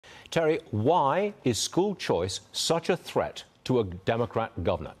Terry, why is school choice such a threat to a Democrat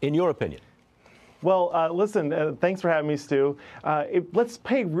governor, in your opinion? Well, listen, thanks for having me, Stu. Let's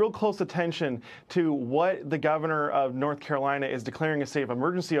pay real close attention to what the governor of North Carolina is declaring a state of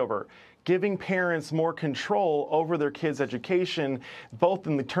emergency over, giving parents more control over their kids' education, both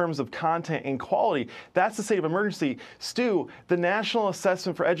in the terms of content and quality. That's the state of emergency. Stu, the National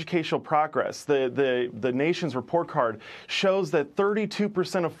Assessment for Educational Progress, the nation's report card, shows that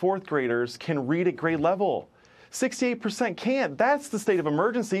 32% of fourth graders can read at grade level. 68% can't. That's the state of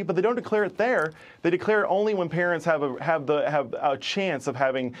emergency, but they don't declare it there. They declare it only when parents have a chance of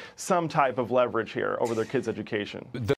having some type of leverage here over their kids' education.